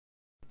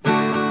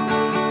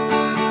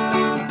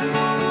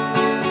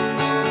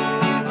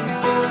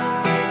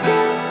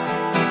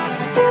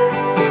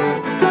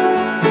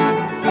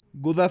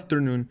Good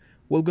afternoon.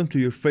 Welcome to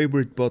your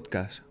favorite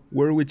podcast,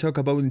 where we talk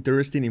about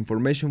interesting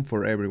information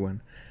for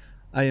everyone.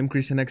 I am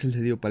Christian Axel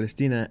Cedillo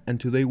Palestina, and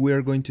today we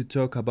are going to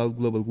talk about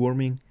global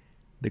warming,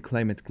 the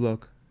climate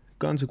clock,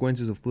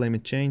 consequences of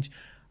climate change,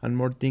 and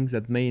more things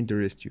that may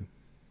interest you.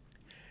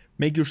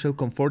 Make yourself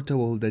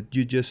comfortable that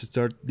you just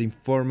start the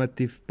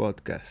informative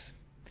podcast.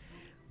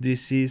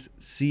 This is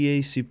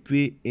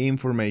CACP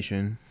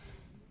information.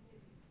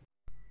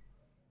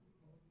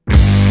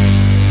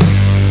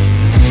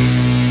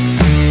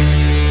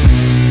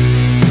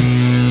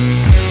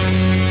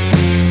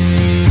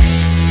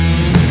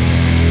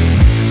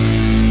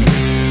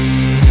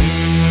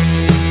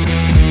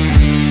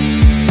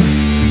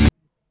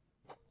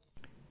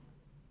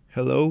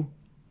 Hello,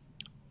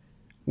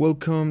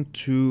 welcome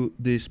to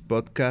this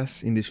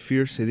podcast in this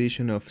first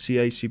edition of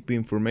CICP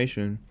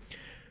Information.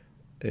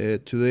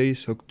 Today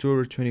is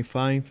October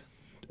 25,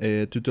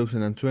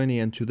 2020,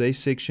 and today's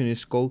section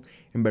is called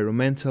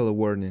Environmental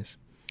Awareness.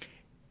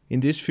 In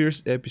this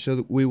first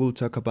episode, we will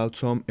talk about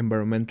some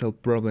environmental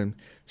problems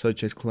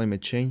such as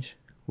climate change,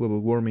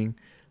 global warming,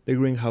 the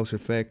greenhouse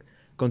effect,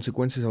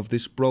 consequences of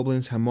these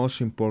problems, and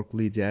most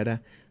importantly,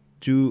 data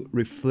to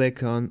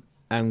reflect on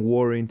and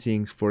worrying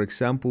things, for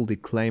example, the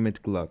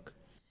climate clock.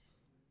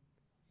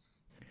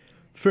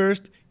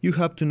 First, you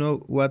have to know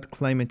what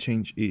climate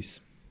change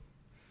is.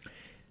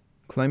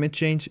 Climate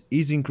change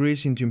is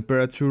increase in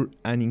temperature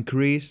and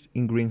increase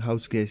in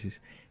greenhouse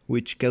gases,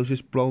 which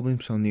causes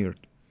problems on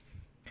Earth.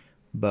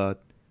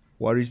 But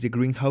what is the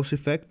greenhouse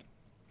effect?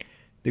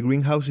 The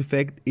greenhouse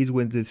effect is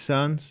when the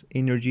sun's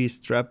energy is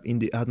trapped in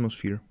the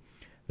atmosphere.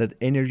 That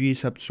energy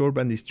is absorbed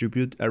and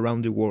distributed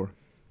around the world.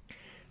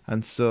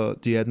 And so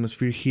the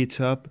atmosphere heats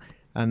up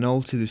and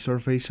also the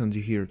surface on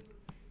the Earth.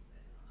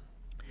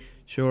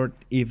 Sure,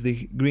 if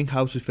the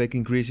greenhouse effect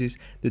increases,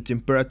 the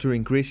temperature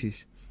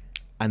increases.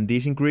 And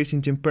this increase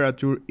in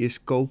temperature is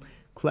called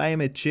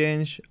climate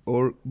change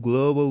or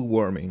global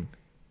warming.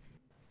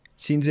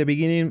 Since the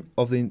beginning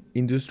of the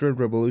Industrial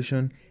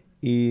Revolution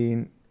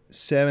in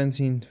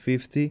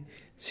 1750,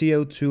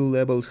 CO2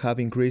 levels have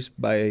increased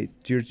by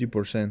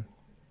 30%.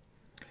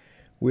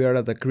 We are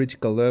at a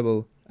critical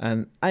level,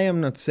 and I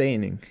am not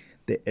saying it.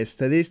 The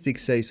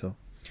statistics say so.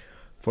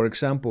 For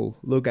example,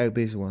 look at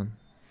this one.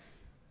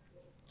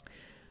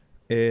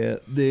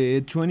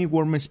 The 20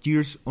 warmest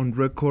years on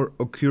record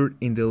occurred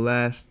in the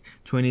last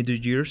 22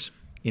 years.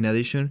 In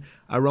addition,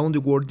 around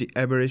the world, the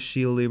average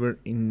sea level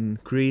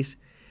increased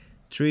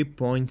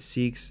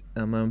 3.6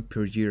 mm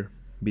per year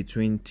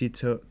between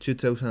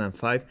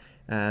 2005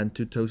 and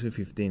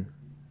 2015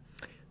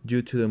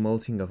 due to the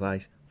melting of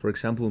ice. For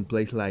example, in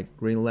places like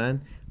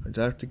Greenland,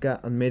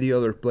 Antarctica, and many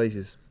other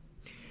places.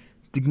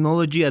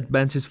 Technology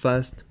advances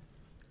fast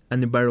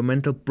and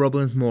environmental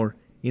problems more.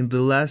 In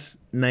the last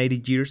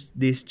 90 years,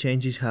 these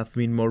changes have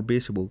been more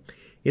visible.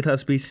 It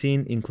has been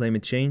seen in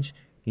climate change,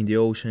 in the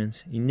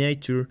oceans, in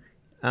nature,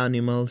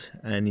 animals,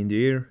 and in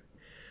the air.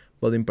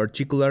 But in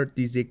particular,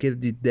 this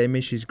decade the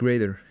damage is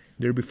greater.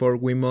 Therefore,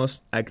 we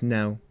must act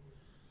now.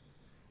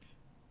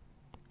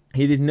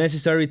 It is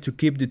necessary to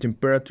keep the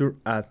temperature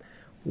at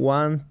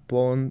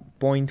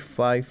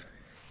 1.5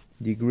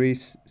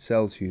 degrees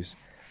Celsius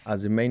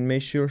as the main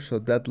measure so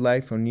that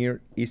life on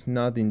Earth is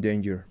not in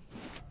danger.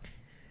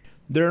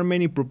 There are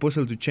many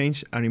proposals to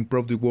change and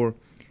improve the world,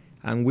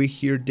 and we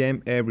hear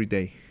them every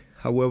day.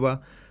 However,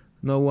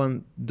 no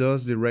one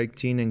does the right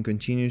thing and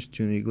continues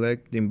to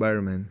neglect the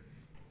environment.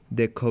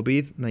 The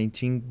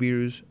COVID-19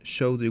 virus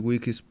showed the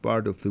weakest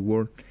part of the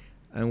world,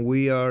 and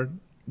we are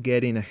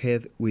getting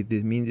ahead with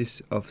the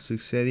means of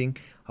succeeding.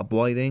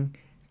 Avoiding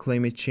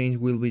climate change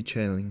will be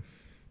challenging,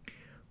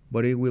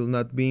 but it will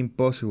not be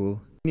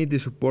impossible. We need the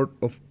support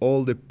of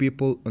all the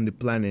people on the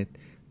planet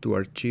to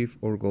achieve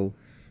our goal.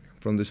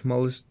 From the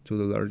smallest to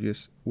the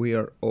largest, we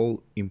are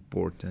all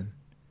important.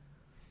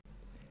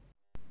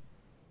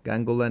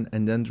 Gangolan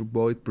and Andrew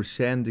Boyd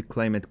present the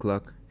climate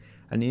clock,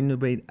 an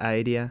innovative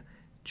idea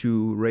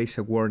to raise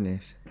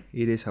awareness.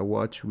 It is a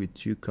watch with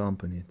two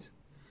components.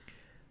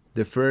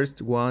 The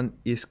first one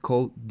is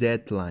called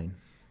Deadline,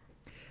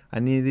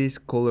 and it is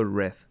colored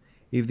red.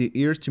 If the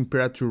Earth's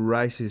temperature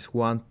rises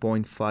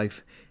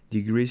 1.5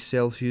 degrees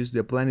Celsius,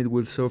 the planet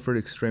will suffer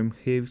extreme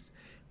heat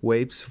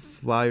waves,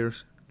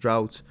 fires,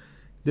 droughts.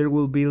 There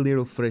will be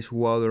little fresh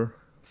water,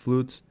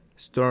 floods,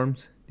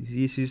 storms,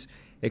 diseases,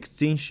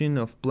 extinction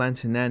of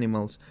plants and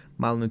animals,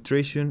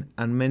 malnutrition,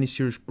 and many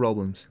serious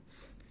problems.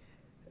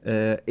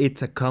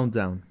 It's a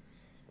countdown.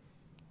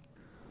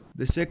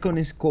 The second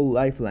is called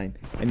Lifeline,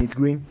 and it's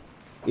green.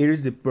 It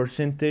is the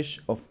percentage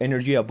of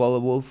energy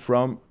available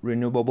from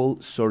renewable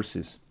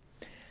sources.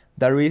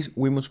 That is,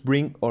 we must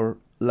bring our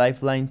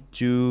lifeline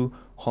to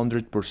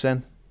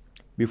 100%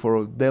 before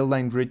our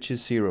deadline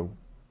reaches zero.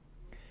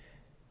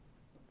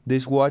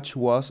 This watch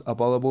was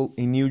available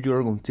in New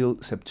York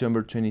until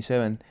September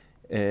 27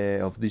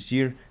 of this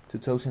year,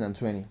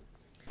 2020.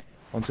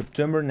 On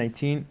September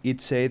 19,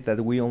 it said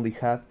that we only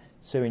had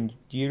 7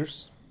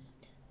 years,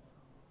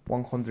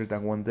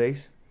 101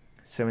 days,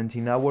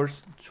 17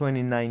 hours,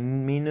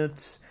 29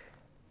 minutes,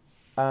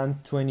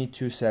 and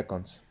 22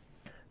 seconds.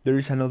 There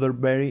is another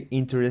very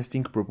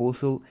interesting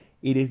proposal.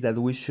 It is that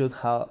we should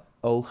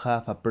all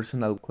have a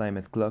personal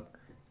climate clock,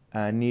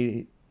 and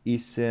it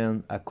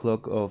isn't a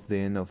clock of the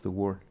end of the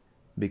world,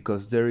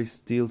 because there is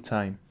still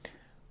time,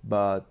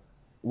 but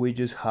we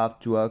just have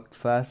to act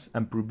fast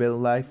and prevent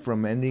life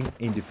from ending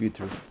in the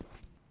future.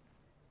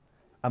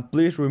 And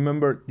please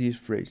remember this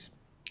phrase: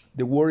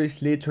 the world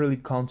is literally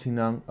counting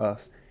on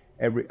us.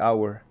 Every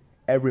hour,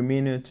 every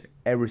minute,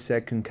 every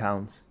second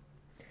counts.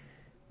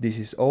 This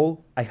is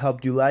all. I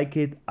hope you like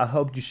it. I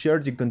hope you share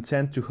the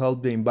content to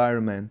help the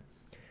environment.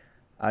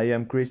 I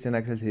am Christian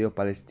Axel Cedillo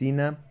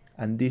Palestina,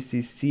 and this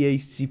is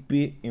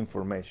CACP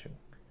Information.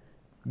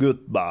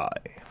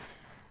 Goodbye.